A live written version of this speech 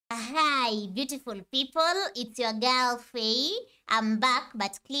Hi, beautiful people. It's your girl Faye. I'm back,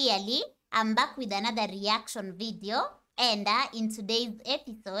 but clearly, I'm back with another reaction video. And in today's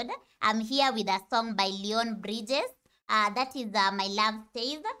episode, I'm here with a song by Leon Bridges. That is My Love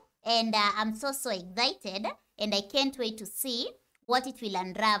Stays. And I'm so excited. And I can't wait to see what it will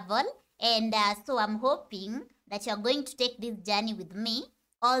unravel. And so I'm hoping that you're going to take this journey with me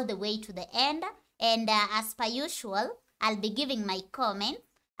all the way to the end. And as per usual, I'll be giving my comments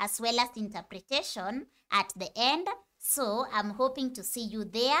as well as interpretation at the end. So I'm hoping to see you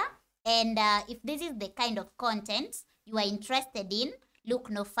there. And if this is the kind of content you are interested in, look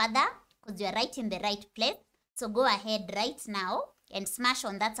no further because you're right in the right place. So go ahead right now and smash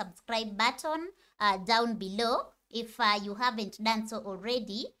on that subscribe button down below if you haven't done so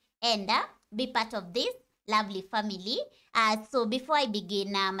already, and be part of this lovely family. So before I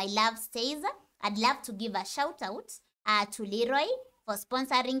begin, My Love Stays, I'd love to give a shout out to Leroy for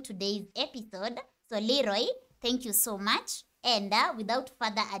sponsoring today's episode. So Leroy, thank you so much. And without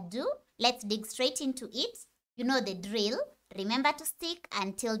further ado, let's dig straight into it. You know the drill. Remember to stick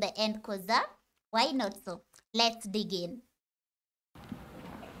until the end, cause why not so? Let's dig in.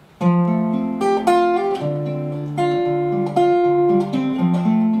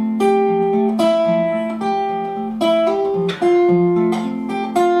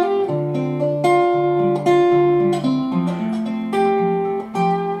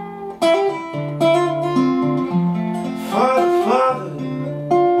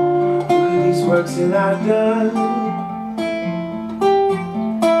 Works that I've done,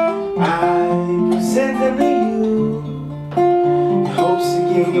 I present them to you in hopes to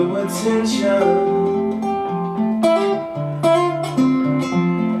gain your attention.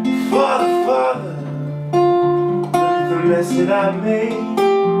 Father, look at the mess that I made.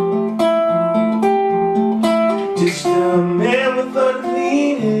 Just a man with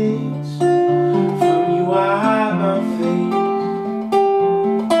unclean hands. From you I hide my face.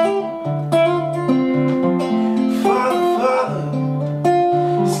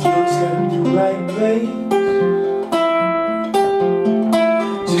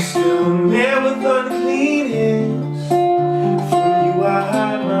 Just a man with unclean hands. From you I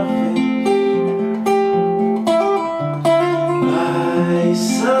hide my face. My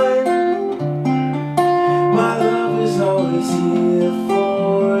son, my love is always here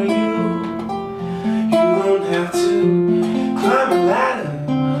for you. You don't have to climb a ladder,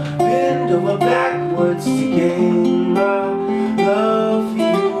 bend over backwards to gain my love for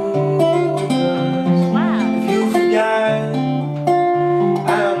you.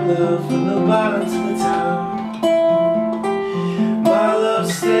 From the bottom to the top, my love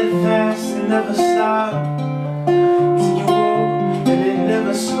steadfast and never stop. Till you roll and it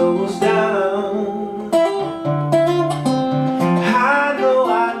never slows down. I know,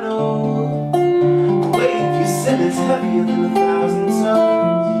 the weight of your sin is heavier than 1,000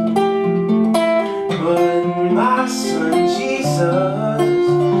 tons. But my son Jesus,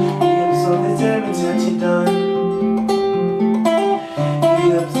 he absorbed the damage that you done.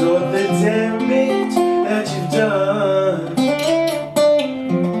 Absorb the damage that you've done.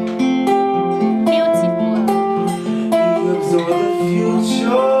 Beautiful. He absorbed the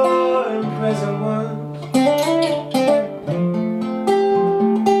future and present ones.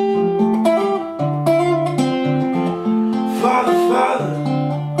 Father, look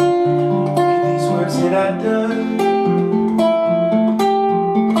at these works that I've done.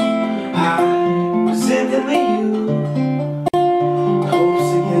 I present them to you.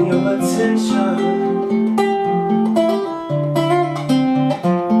 Attention.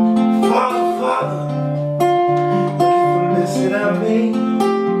 Father, look at the mess that I made.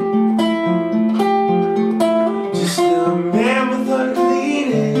 Just a man with unclean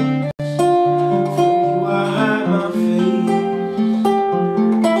hands. From you I hide my face.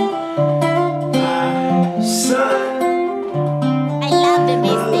 My son, I love the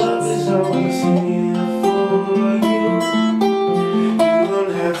my love is always here for you. You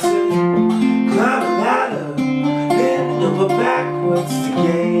don't have to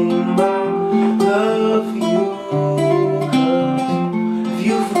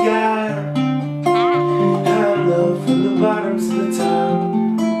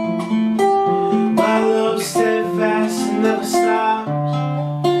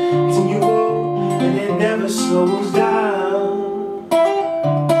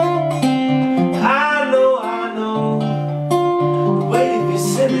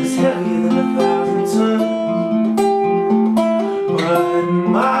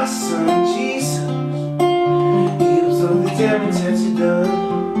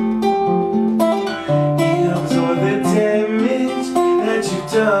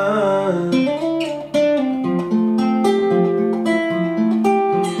sun. We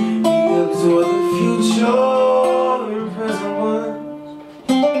absorb the future and present ones.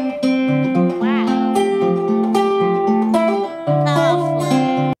 Wow. Powerful.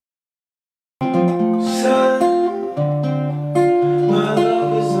 Sun, my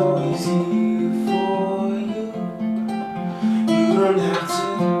love is always here for you. You don't have to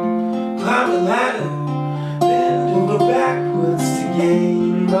climb a ladder, bend over backwards to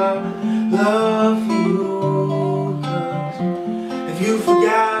gain my love for you. 'Cause if you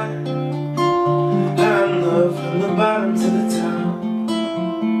forgot, I'm love from the bottom to the top.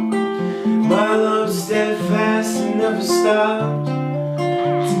 My love's steadfast and never stops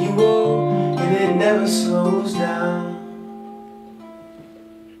till you woke, and it never slows down.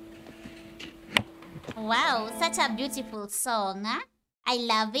 Wow, such a beautiful song. Huh? I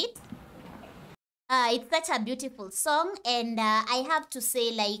love it. It's such a beautiful song, and I have to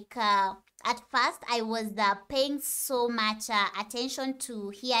say, like, at first I was paying so much attention to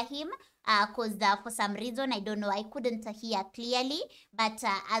hear him, cause for some reason, I don't know, I couldn't hear clearly, but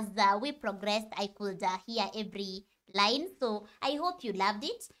as we progressed, I could hear every line. So I hope you loved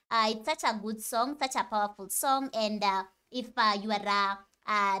it. It's such a good song, such a powerful song, and if you are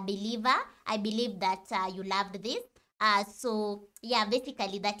a believer, I believe that you loved this. So yeah,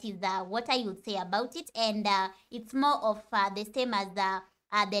 basically that is what I would say about it, and it's more of the same as the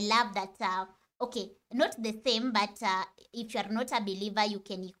love that okay, not the same, but if you are not a believer, you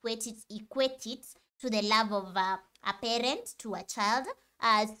can equate it to the love of a parent to a child.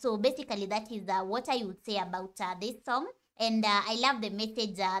 So basically that is what I would say about this song, and I love the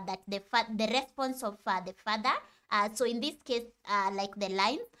message that the response of the father. So in this case, like the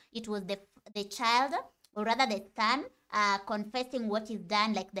lines, it was the child, or rather the son, confessing what is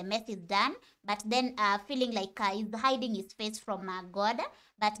done, like the mess is done, but then feeling like he's hiding his face from God.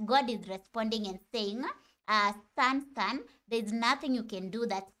 But God is responding and saying, son, there's nothing you can do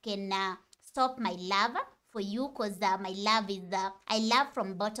that can stop my love for you, because my love is, I love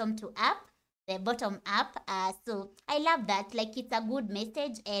from bottom to up, the bottom up. So I love that. Like, it's a good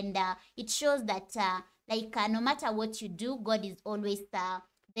message, and it shows that like no matter what you do, God is always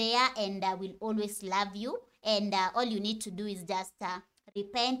there, and will always love you, and all you need to do is just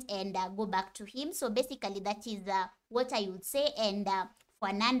repent and go back to him. So basically that is what I would say. And for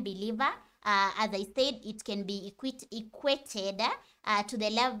a non-believer, as I said, it can be equated to the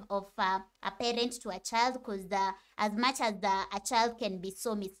love of a parent to a child, because as much as a child can be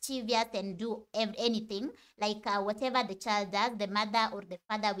so mischievous and do anything, like whatever the child does, the mother or the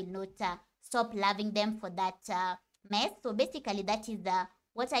father will not stop loving them for that mess. So basically that is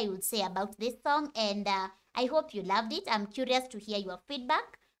what I would say about this song, and I hope you loved it. I'm curious to hear your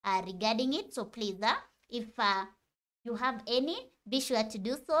feedback regarding it. So please, if you have any, be sure to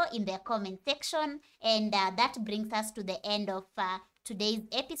do so in the comment section. And that brings us to the end of today's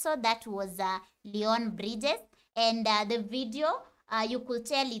episode. That was Leon Bridges, and the video, you could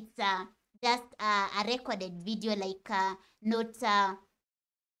tell it's just a recorded video, like not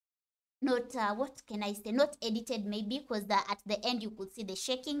what can I say, not edited maybe, because at the end you could see the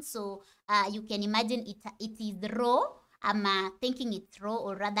shaking. So you can imagine it is raw. I'm thinking it's raw,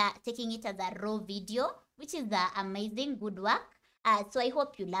 or rather taking it as a raw video, which is amazing, good work. So I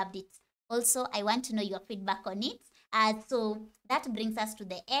hope you loved it. Also, I want to know your feedback on it. So that brings us to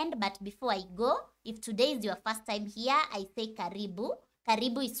the end, but before I go, if today is your first time here, I say karibu.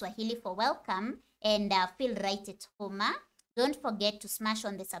 Karibu is Swahili for welcome, and feel right at home. Don't forget to smash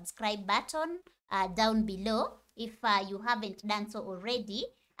on the subscribe button down below if you haven't done so already,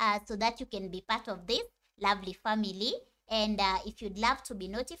 so that you can be part of this lovely family. And if you'd love to be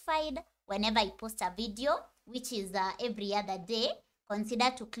notified whenever I post a video, which is every other day, consider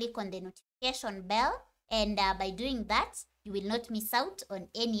to click on the notification bell. And by doing that, you will not miss out on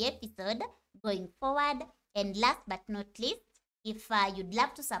any episode going forward. And last but not least, if you'd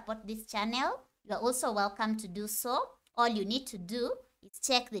love to support this channel, you are also welcome to do so. All you need to do is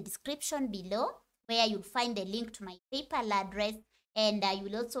check the description below, where you'll find the link to my PayPal address, and you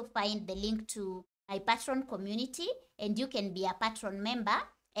will also find the link to my Patreon community, and you can be a Patreon member.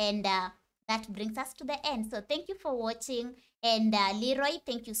 And that brings us to the end. So thank you for watching, and Leroy,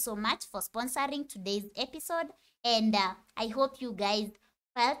 thank you so much for sponsoring today's episode, and I hope you guys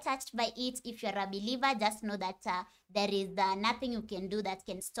felt touched by it. If you're a believer, just know that there is nothing you can do that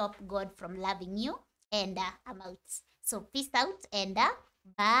can stop God from loving you. And I'm out. So peace out, and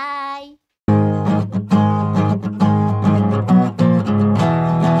bye.